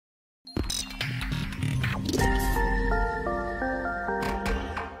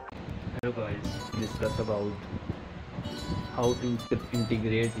Hello guys, discuss about how to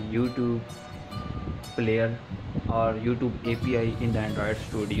integrate YouTube player or YouTube API in the Android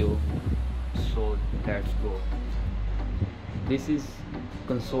Studio. So let's go. This is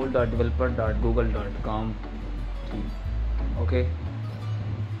console.developer.google.com. Okay,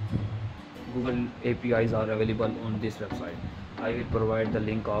 Google APIs are available on this website. I will provide the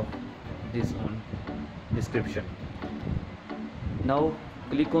link of this on description. Now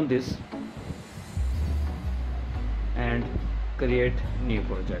click on this and create new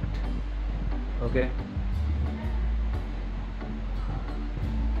project. Okay,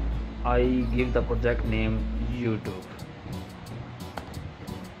 I give the project name YouTube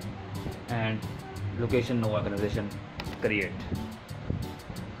and location no organization. Create.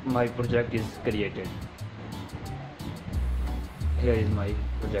 My project is created. Here is my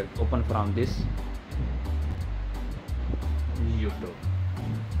project. Open from this YouTube.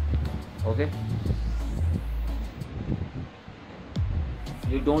 Okay,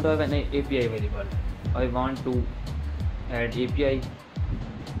 you don't have any API available. I want to add API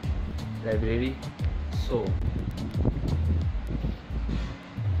library, so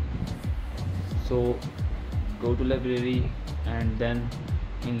go to library and then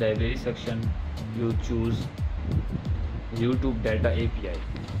in library section you choose YouTube data API.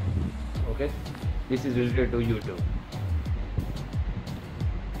 Okay, this is related to YouTube.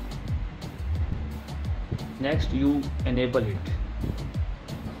 Next you enable it.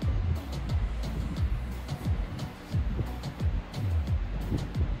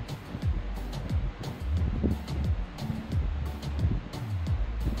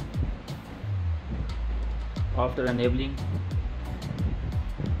 After enabling,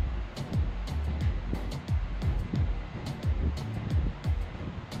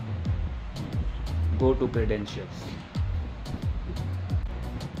 go to credentials.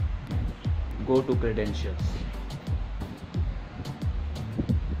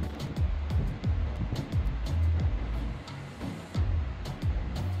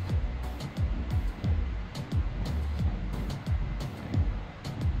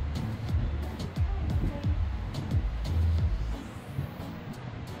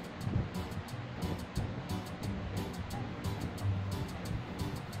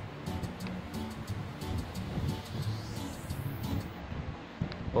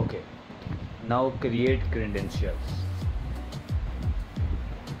 Okay, now create credentials.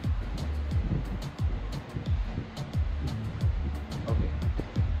 Okay,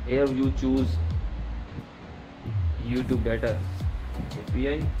 here you choose YouTube data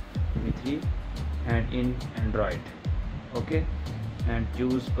API v3 and in Android. Okay, and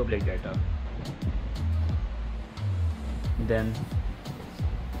choose public data. Then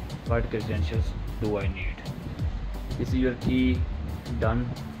what credentials do I need? This is your key. Done.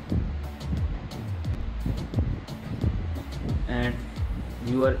 And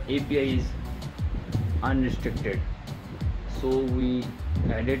your API is unrestricted, so we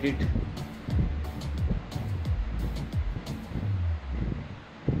added it.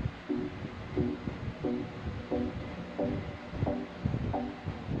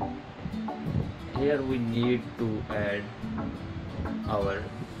 Here we need to add our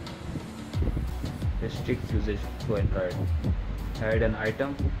restrict usage to Android. Add an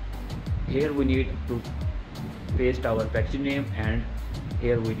item. Here we need to paste our package name and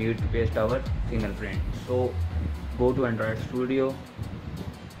here we need to paste our fingerprint. So go to Android Studio.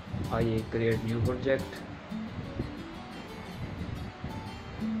 I create new project,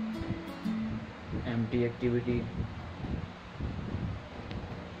 empty activity.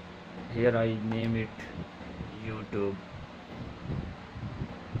 Here I name it YouTube.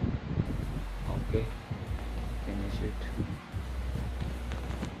 Okay, finish it.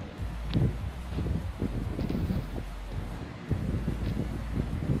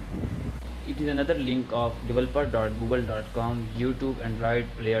 It is another link of developer.google.com YouTube Android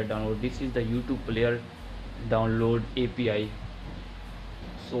player download. This is the YouTube player download API.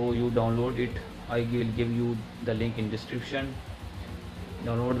 So you download it. I will give you the link in description.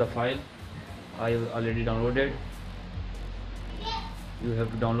 Download the file. I already downloaded. You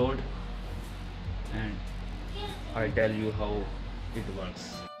have to download and I tell you how it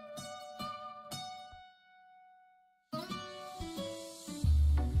works.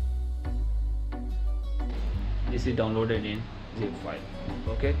 This is downloaded in zip file.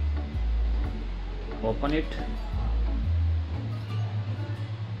 Okay, open it.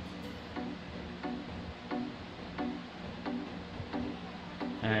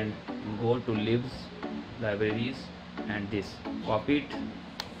 And go to libs, libraries, and this. Copy it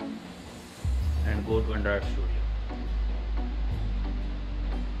and go to Android Studio.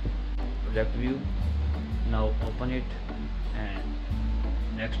 project view. Now open it, and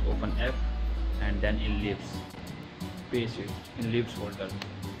next open app, and then in libs paste it in libs folder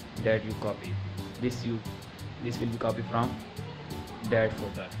that you copy. This will be copied from that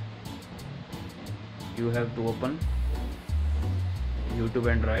folder. You have to open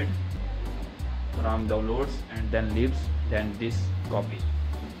YouTube Android from downloads, and then libs, then this copy.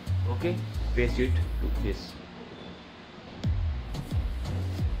 Okay, paste it to this.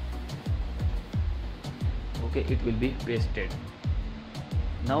 Okay, it will be pasted.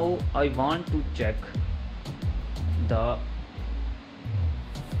 Now I want to check the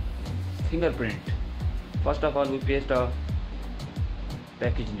fingerprint. First of all, we paste a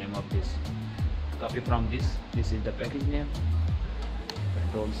package name of this. Copy from this. This is the package name.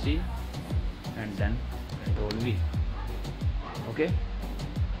 Control C and then Control V. Okay.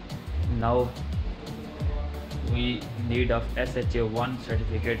 Now we need of SHA1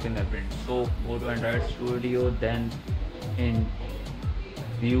 certificate fingerprint. So go to Android Studio, then in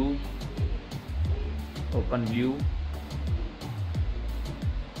View, open View,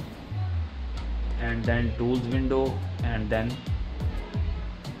 and then Tools window, and then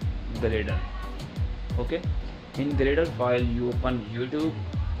Gradle. Okay, in Gradle file you open YouTube,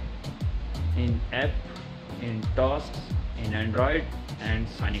 in App, in Tasks, in Android, and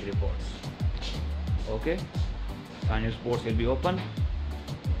Signing Reports. Okay, Signing Reports will be open.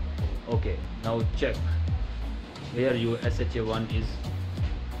 Okay, now check where your SHA1 is.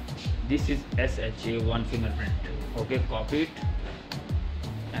 This is SHA1 fingerprint. Okay, copy it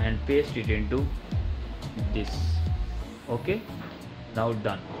and paste it into this. Okay, now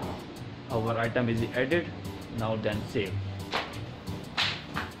done. Our item is added. Now then save.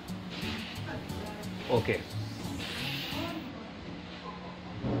 Okay,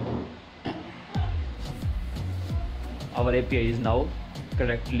 our API is now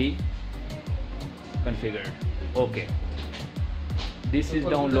correctly configured. Okay, this is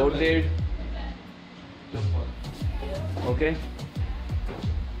downloaded. Okay,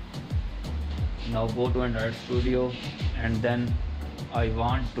 now go to Android Studio, and then I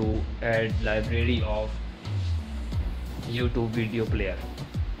want to add library of YouTube video player.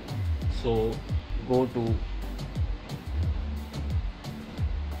 So go to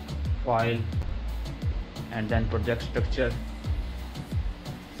File, and then Project Structure,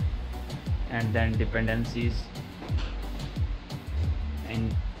 and then Dependencies.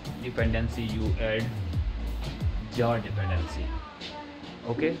 In dependency you add jar dependency.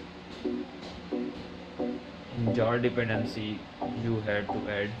 Okay, in jar dependency you have to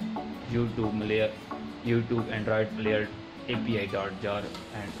add YouTube Android player API.jar,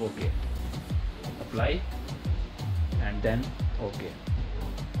 and OK, apply, and then OK.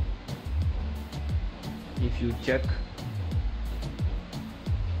 If you check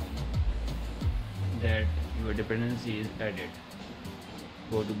that your dependency is added,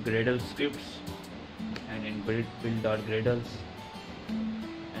 go to Gradle scripts, and in build.gradles,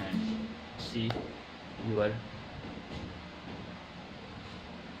 and see your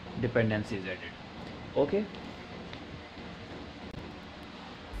dependency is added. Okay,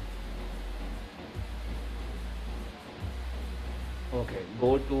 okay,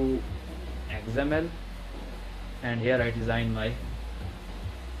 go to XML, and here I design my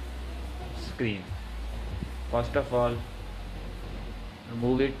screen. First of all,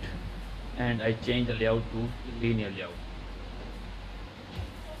 remove it, and I change the layout to linear layout.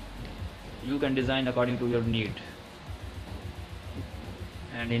 You can design according to your need,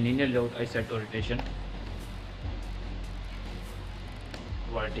 and in linear layout I set rotation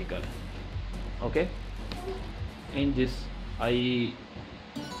vertical. Okay, in this I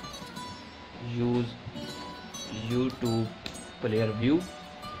use YouTube player view,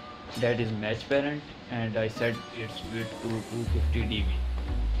 that is match parent, and I set its width to 250 dB,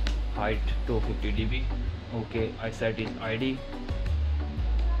 height 250 dB. Okay, I set its ID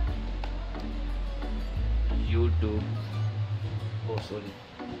YouTube,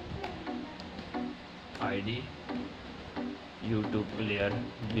 ID YouTube player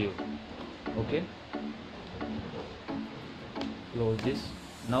view. Okay, close this.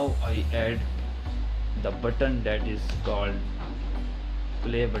 Now I add the button that is called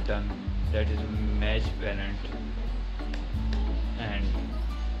play button, that is match parent, and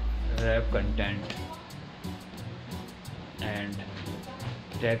wrap content, and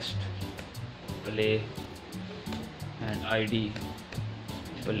text play, and ID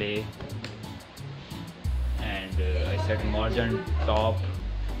play, and I set margin top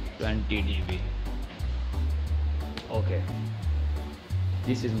 20 dB. Okay,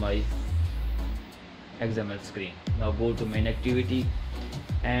 this is my XML screen. Now go to main activity,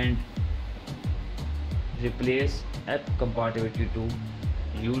 and replace app compatibility to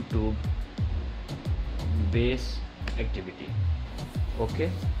YouTube base activity.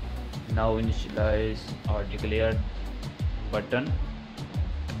 Okay, now initialize or declare button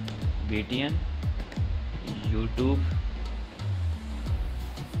btn YouTube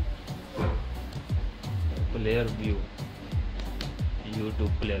player view.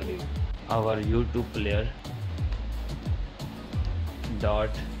 YouTube player view. Our YouTube player dot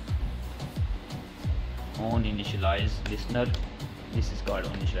on initialize listener. This is called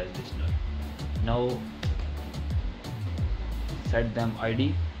on initialize listener. Now set them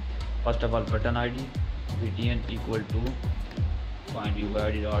ID. First of all, button ID btn equal to find view by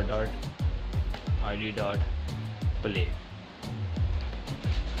id dot play.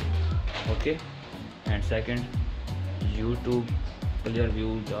 Okay, and second, YouTube player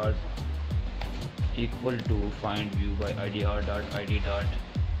view dot equal to find view by id dot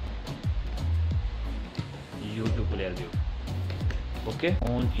YouTube player view. Okay,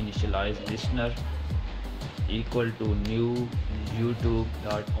 on initialize listener equal to new YouTube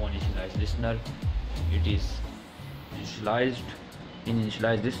dot on initialize listener. It is initialized. In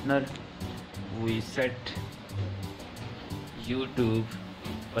initialize listener, we set YouTube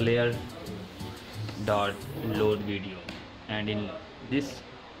player dot load video, and in this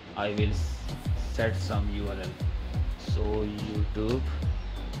I will set some URL. So YouTube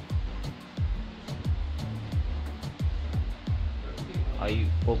I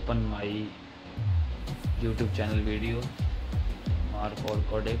open my YouTube channel video Markhor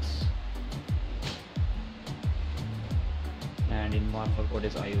Codex, and in Markhor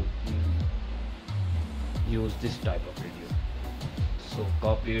Codex I use this type of video. So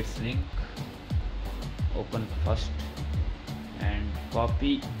copy its link, open first and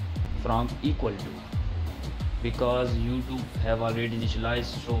copy from equal to, because YouTube have already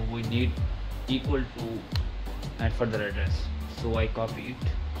initialized, so we need equal to and further address. So I copy it,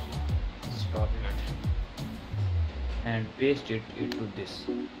 stop it, and paste it into this.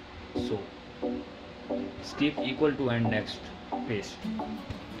 So skip equal to and next paste.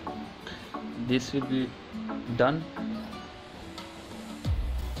 This will be done.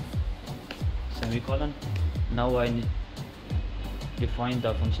 Semicolon. Now I define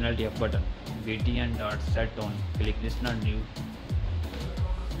the functionality of button btn dot set on click listener new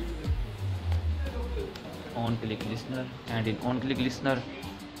on click listener, and in on click listener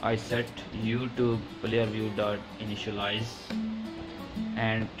I set YouTube player view dot initialize,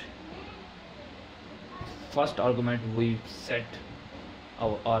 and first argument we set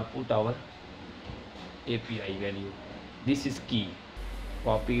our or put our API value. This is key.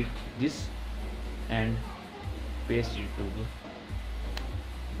 Copy this and paste it to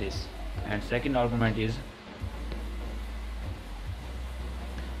this, and second argument is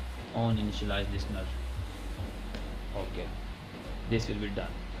on initialize listener. Okay, this will be done.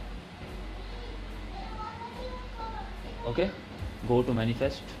 Okay, go to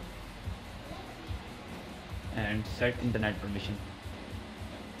manifest and set internet permission.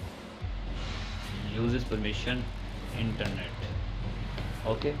 Uses permission internet.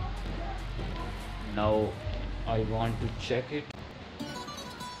 Okay, now I want to check it.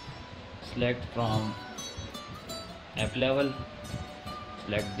 Select from app level,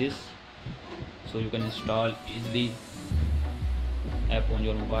 select this, so you can install easily app on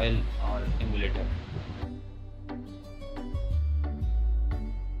your mobile or emulator.